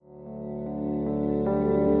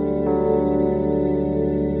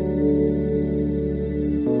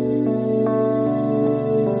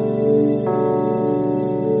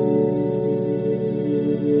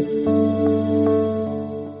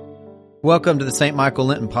Welcome to the St. Michael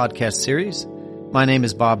Lenten podcast series. My name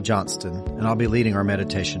is Bob Johnston, and I'll be leading our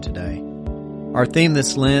meditation today. Our theme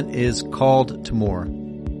this Lent is Called to More.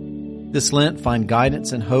 This Lent, find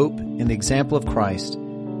guidance and hope in the example of Christ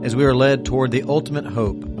as we are led toward the ultimate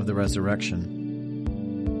hope of the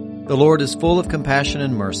resurrection. The Lord is full of compassion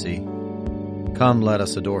and mercy. Come, let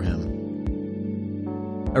us adore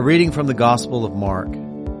him. A reading from the Gospel of Mark,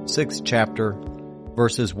 6th chapter,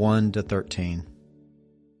 verses 1 to 13.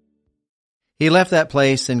 He left that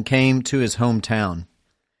place and came to his hometown,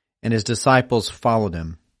 and his disciples followed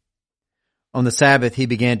him. On the Sabbath he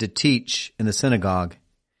began to teach in the synagogue,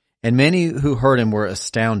 and many who heard him were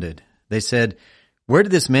astounded. They said, "Where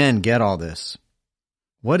did this man get all this?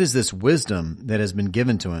 What is this wisdom that has been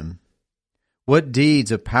given to him? What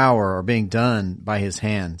deeds of power are being done by his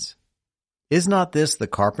hands? Is not this the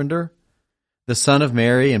carpenter, the son of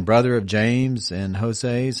Mary and brother of James and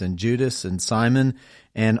Joses and Judas and Simon,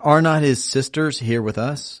 and are not his sisters here with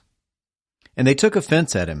us?" And they took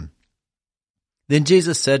offense at him. Then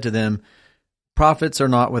Jesus said to them, "Prophets are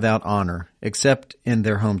not without honor, except in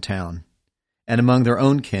their hometown, and among their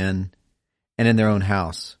own kin, and in their own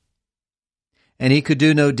house." And he could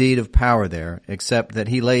do no deed of power there, except that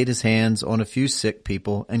he laid his hands on a few sick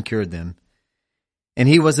people and cured them. And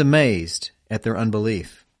he was amazed at their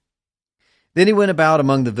unbelief. Then he went about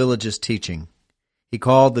among the villages teaching. He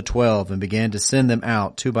called the 12 and began to send them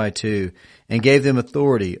out 2 by 2 and gave them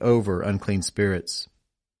authority over unclean spirits.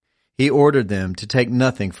 He ordered them to take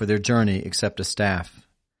nothing for their journey except a staff,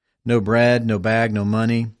 no bread, no bag, no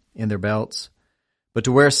money in their belts, but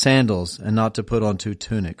to wear sandals and not to put on 2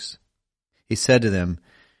 tunics. He said to them,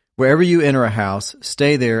 "Wherever you enter a house,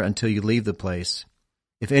 stay there until you leave the place.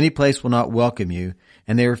 If any place will not welcome you,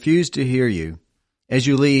 and they refuse to hear you, as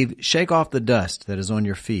you leave, shake off the dust that is on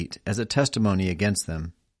your feet as a testimony against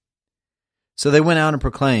them." So they went out and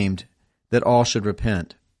proclaimed that all should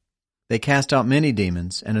repent. They cast out many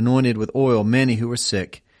demons and anointed with oil many who were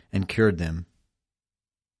sick and cured them.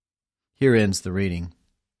 Here ends the reading.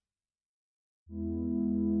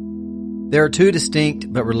 There are 2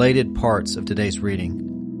 distinct but related parts of today's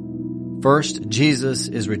reading. First, Jesus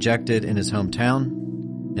is rejected in his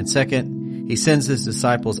hometown, and second, he sends his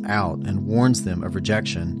disciples out and warns them of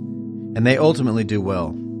rejection, and they ultimately do well.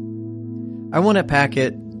 I want to pack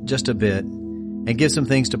it just a bit and give some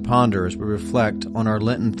things to ponder as we reflect on our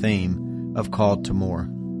Lenten theme of Called to More.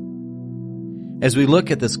 As we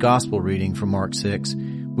look at this gospel reading from Mark 6,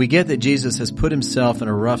 we get that Jesus has put himself in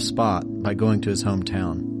a rough spot by going to his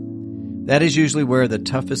hometown. That is usually where the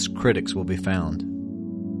toughest critics will be found.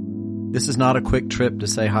 This is not a quick trip to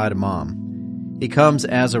say hi to mom. He comes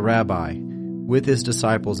as a rabbi, with his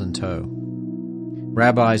disciples in tow.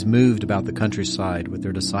 Rabbis moved about the countryside with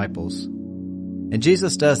their disciples. And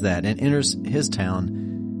Jesus does that and enters his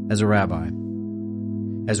town as a rabbi.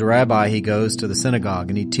 As a rabbi, he goes to the synagogue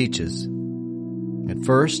and he teaches. At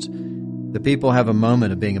first, the people have a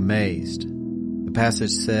moment of being amazed. The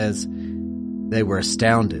passage says they were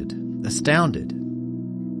astounded.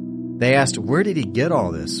 They asked, "Where did he get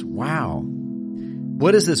all this? Wow.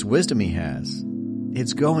 What is this wisdom he has?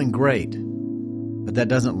 It's going great." But that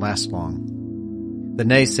doesn't last long. The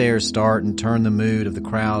naysayers start and turn the mood of the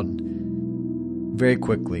crowd very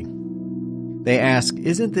quickly. They ask,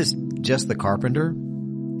 "Isn't this just the carpenter?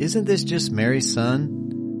 Isn't this just Mary's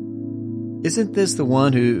son? Isn't this the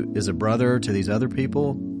one who is a brother to these other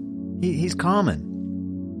people? He's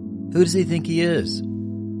common. Who does he think he is?"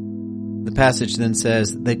 The passage then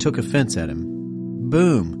says they took offense at him.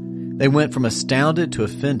 Boom! They went from astounded to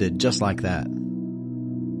offended just like that.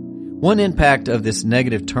 One impact of this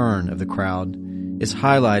negative turn of the crowd is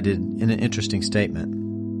highlighted in an interesting statement.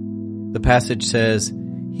 The passage says,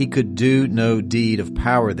 he could do no deed of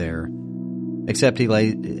power there, except he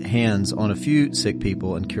laid hands on a few sick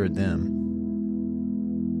people and cured them.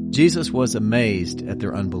 Jesus was amazed at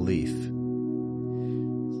their unbelief.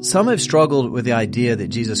 Some have struggled with the idea that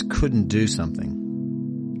Jesus couldn't do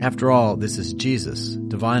something. After all, this is Jesus,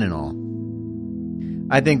 divine and all.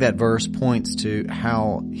 I think that verse points to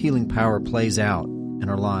how healing power plays out in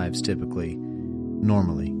our lives typically,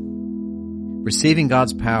 normally. Receiving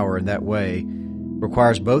God's power in that way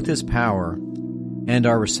requires both his power and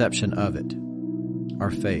our reception of it,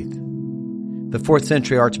 our faith. The 4th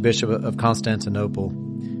century Archbishop of Constantinople,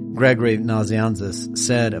 Gregory Nazianzus,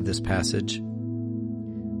 said of this passage,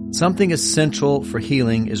 "Something essential for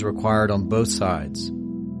healing is required on both sides.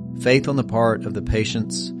 Faith on the part of the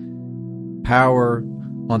patients, power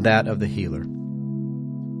on that of the healer.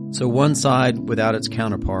 So one side without its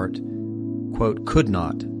counterpart, quote, could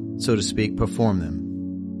not, so to speak, perform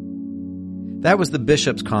them." That was the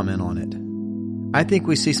bishop's comment on it. I think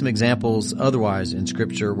we see some examples otherwise in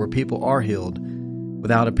Scripture where people are healed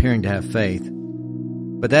without appearing to have faith,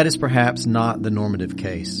 but that is perhaps not the normative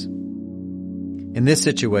case. In this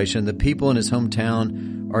situation, the people in his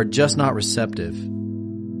hometown are just not receptive,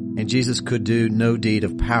 and Jesus could do no deed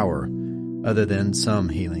of power other than some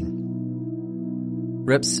healing.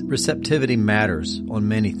 Receptivity matters on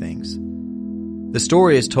many things. The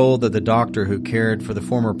story is told that the doctor who cared for the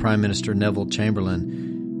former Prime Minister Neville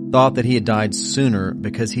Chamberlain thought that he had died sooner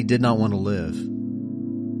because he did not want to live.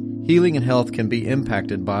 Healing and health can be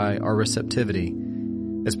impacted by our receptivity,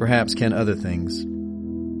 as perhaps can other things.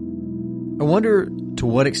 I wonder to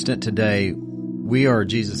what extent today we are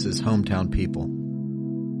Jesus' hometown people.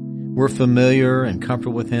 We're familiar and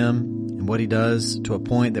comfortable with him and what he does to a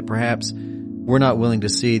point that perhaps we're not willing to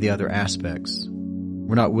see the other aspects.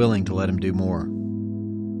 We're not willing to let him do more.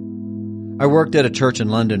 I worked at a church in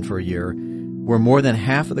London for a year where more than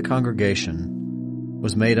half of the congregation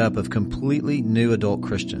was made up of completely new adult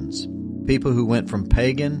Christians, people who went from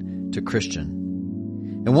pagan to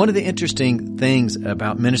Christian. And one of the interesting things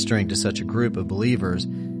about ministering to such a group of believers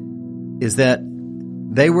is that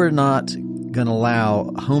they were not going to allow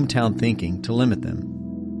hometown thinking to limit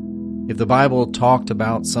them. If the Bible talked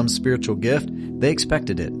about some spiritual gift, they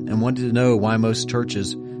expected it and wanted to know why most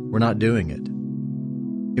churches were not doing it.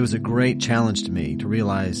 It was a great challenge to me to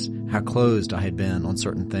realize how closed I had been on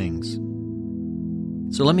certain things.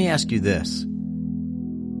 So let me ask you this.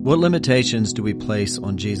 What limitations do we place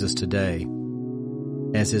on Jesus today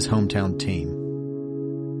as his hometown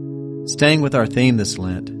team? Staying with our theme this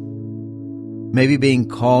Lent, maybe being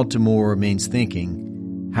called to more means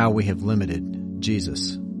thinking how we have limited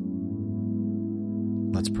Jesus.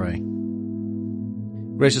 Let's pray.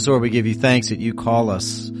 Gracious Lord, we give you thanks that you call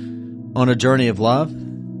us on a journey of love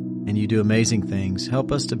and you do amazing things.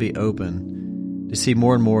 Help us to be open to see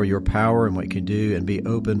more and more your power and what you can do and be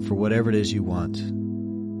open for whatever it is you want.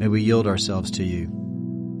 May we yield ourselves to you,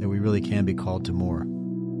 that we really can be called to more.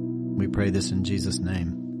 We pray this in Jesus'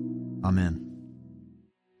 name. Amen.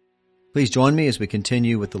 Please join me as we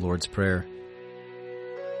continue with the Lord's Prayer.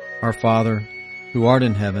 Our Father, who art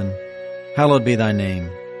in heaven, hallowed be thy name.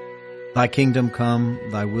 Thy kingdom come,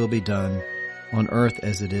 thy will be done, on earth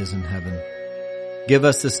as it is in heaven. Give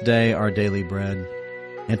us this day our daily bread,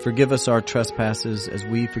 and forgive us our trespasses as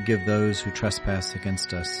we forgive those who trespass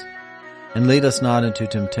against us. And lead us not into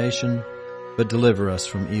temptation, but deliver us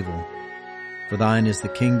from evil. For thine is the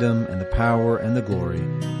kingdom and the power and the glory,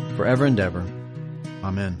 forever and ever.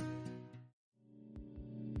 Amen.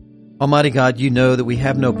 Almighty God, you know that we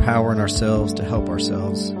have no power in ourselves to help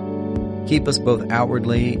ourselves. Keep us both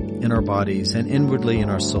outwardly in our bodies and inwardly in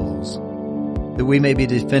our souls, that we may be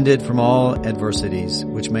defended from all adversities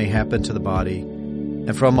which may happen to the body,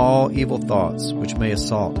 and from all evil thoughts which may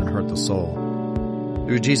assault and hurt the soul.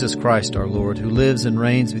 Through Jesus Christ our Lord, who lives and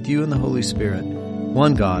reigns with you in the Holy Spirit,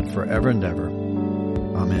 one God, forever and ever.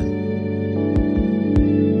 Amen.